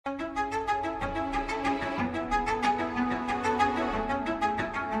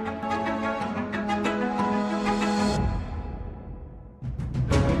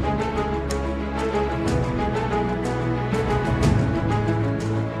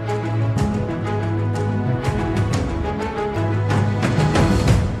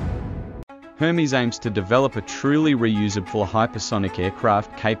Hermes aims to develop a truly reusable hypersonic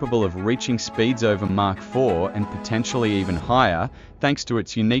aircraft capable of reaching speeds over Mach 4 and potentially even higher, thanks to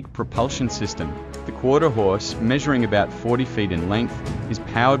its unique propulsion system. The quarter horse, measuring about 40 feet in length, is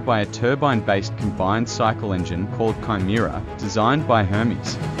powered by a turbine-based combined cycle engine called Chimera, designed by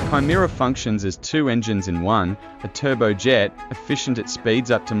Hermes. Chimera functions as two engines in one, a turbojet, efficient at speeds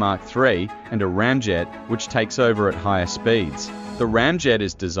up to Mach 3, and a ramjet, which takes over at higher speeds. The ramjet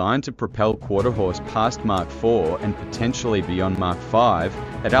is designed to propel quarter horse past Mach 4 and potentially beyond Mach 5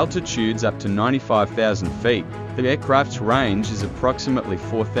 at altitudes up to 95,000 feet. The aircraft's range is approximately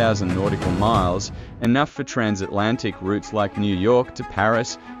 4,000 nautical miles, enough for transatlantic routes like New York to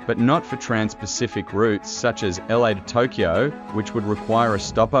Paris, but not for trans-Pacific routes such as LA to Tokyo, which would require a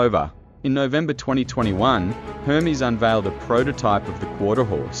stopover. In November 2021, Hermes unveiled a prototype of the quarter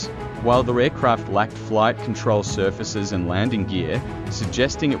horse. While the aircraft lacked flight control surfaces and landing gear,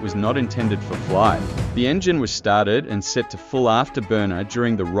 suggesting it was not intended for flight, the engine was started and set to full afterburner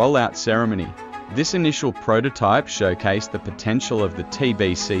during the rollout ceremony. This initial prototype showcased the potential of the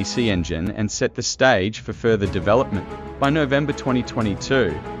TBCC engine and set the stage for further development. By November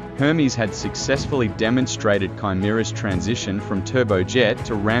 2022, Hermes had successfully demonstrated Chimera's transition from turbojet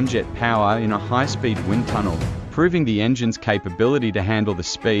to ramjet power in a high-speed wind tunnel, proving the engine's capability to handle the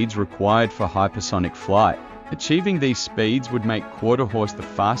speeds required for hypersonic flight. Achieving these speeds would make quarter horse the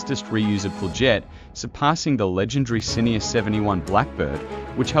fastest reusable jet, surpassing the legendary Senior 71 Blackbird,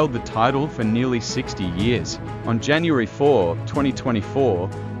 which held the title for nearly 60 years. On January 4, 2024,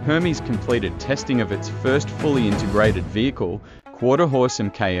 Hermes completed testing of its first fully integrated vehicle, Quarter Horse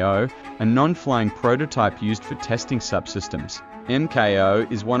MKO, a non-flying prototype used for testing subsystems.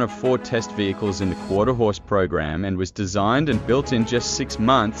 MKO is one of 4 test vehicles in the Quarter Horse program and was designed and built in just 6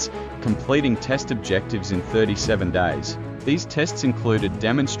 months, completing test objectives in 37 days. These tests included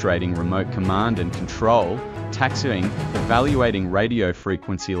demonstrating remote command and control, taxiing, evaluating radio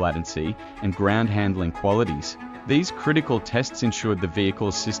frequency latency, and ground handling qualities. These critical tests ensured the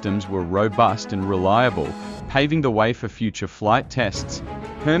vehicle's systems were robust and reliable, paving the way for future flight tests.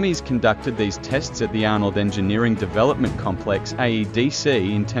 Hermes conducted these tests at the Arnold Engineering Development Complex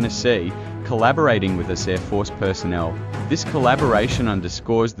 (AEDC) in Tennessee, collaborating with US Air Force personnel. This collaboration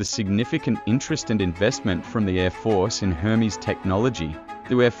underscores the significant interest and investment from the Air Force in Hermes technology.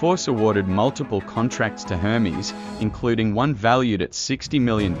 The Air Force awarded multiple contracts to Hermes, including one valued at $60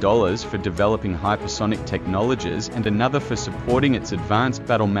 million for developing hypersonic technologies and another for supporting its Advanced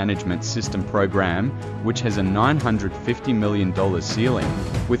Battle Management System program, which has a $950 million ceiling.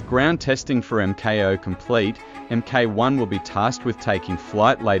 With ground testing for MKO complete, Mk1 will be tasked with taking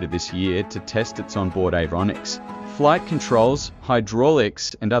flight later this year to test its onboard avionics, flight controls,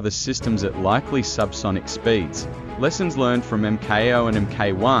 hydraulics, and other systems at likely subsonic speeds. Lessons learned from MKO and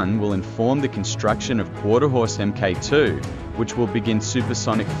Mk1 will inform the construction of Quarter Horse Mk2, which will begin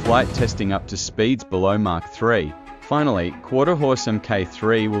supersonic flight testing up to speeds below Mach 3. Finally, Quarter Horse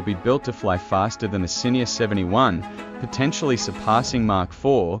Mk3 will be built to fly faster than the Senior 71, potentially surpassing Mach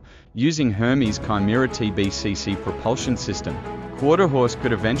 4, using Hermes' Chimera TBCC propulsion system. Quarter Horse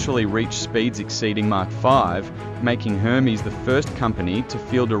could eventually reach speeds exceeding Mach 5, making Hermes the first company to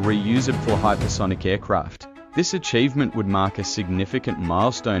field a reusable hypersonic aircraft. This achievement would mark a significant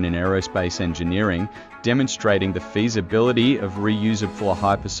milestone in aerospace engineering, demonstrating the feasibility of reusable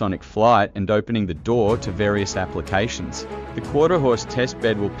hypersonic flight and opening the door to various applications. The Quarter Horse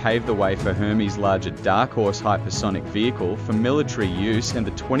testbed will pave the way for Hermes' larger Dark Horse hypersonic vehicle for military use and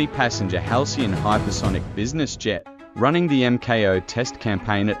the 20-passenger Halcyon hypersonic business jet. Running the MKO test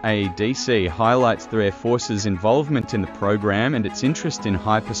campaign at AEDC highlights the Air Force's involvement in the program and its interest in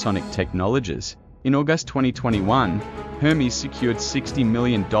hypersonic technologies. In August 2021, Hermes secured $60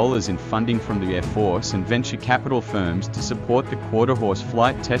 million in funding from the Air Force and venture capital firms to support the Quarter Horse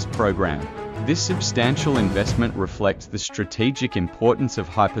flight test program. This substantial investment reflects the strategic importance of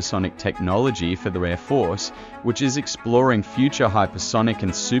hypersonic technology for the Air Force, which is exploring future hypersonic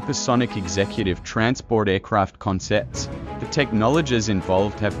and supersonic executive transport aircraft concepts. The technologies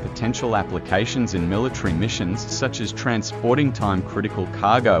involved have potential applications in military missions such as transporting time-critical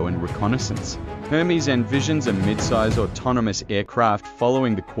cargo and reconnaissance. Hermes envisions a mid-size autonomous aircraft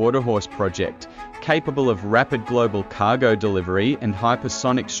following the Quarter Horse project, capable of rapid global cargo delivery and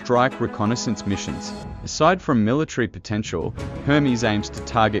hypersonic strike reconnaissance missions. Aside from military potential, Hermes aims to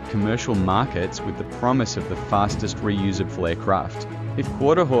target commercial markets with the promise of the fastest reusable aircraft. If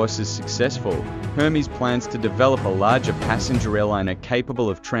Quarter Horse is successful, Hermes plans to develop a larger passenger airliner capable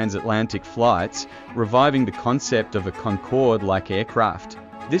of transatlantic flights, reviving the concept of a Concorde-like aircraft.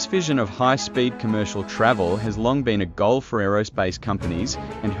 This vision of high-speed commercial travel has long been a goal for aerospace companies,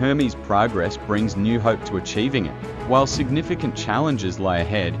 and Hermes' progress brings new hope to achieving it. While significant challenges lie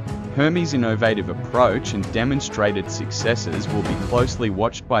ahead, Hermes' innovative approach and demonstrated successes will be closely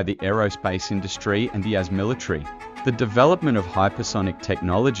watched by the aerospace industry and the US military. The development of hypersonic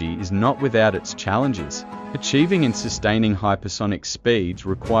technology is not without its challenges. Achieving and sustaining hypersonic speeds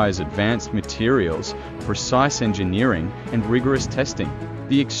requires advanced materials, precise engineering, and rigorous testing.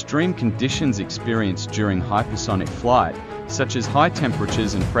 The extreme conditions experienced during hypersonic flight, such as high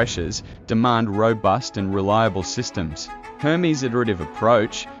temperatures and pressures, demand robust and reliable systems. Hermes' iterative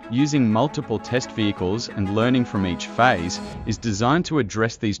approach, using multiple test vehicles and learning from each phase, is designed to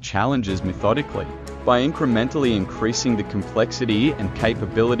address these challenges methodically. By incrementally increasing the complexity and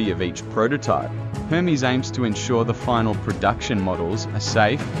capability of each prototype, Hermes aims to ensure the final production models are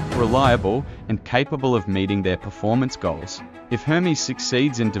safe, reliable, and capable of meeting their performance goals. If Hermes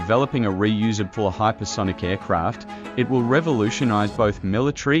succeeds in developing a reusable hypersonic aircraft, it will revolutionize both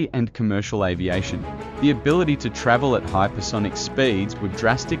military and commercial aviation. The ability to travel at hypersonic speeds would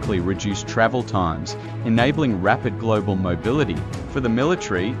drastically reduce travel times, enabling rapid global mobility. For the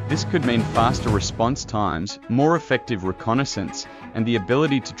military, this could mean faster response times, more effective reconnaissance, and the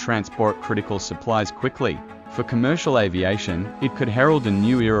ability to transport critical supplies quickly. For commercial aviation, it could herald a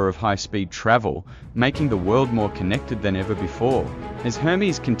new era of high-speed travel, making the world more connected than ever before. As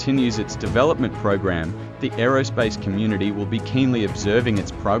Hermes continues its development program, the aerospace community will be keenly observing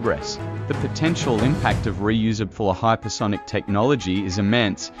its progress. The potential impact of reusable hypersonic technology is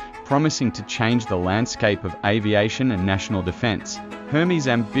immense, promising to change the landscape of aviation and national defense. Hermes'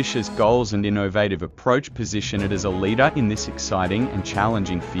 ambitious goals and innovative approach position it as a leader in this exciting and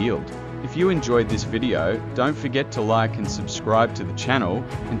challenging field. If you enjoyed this video, don't forget to like and subscribe to the channel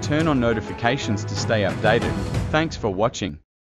and turn on notifications to stay updated. Thanks for watching.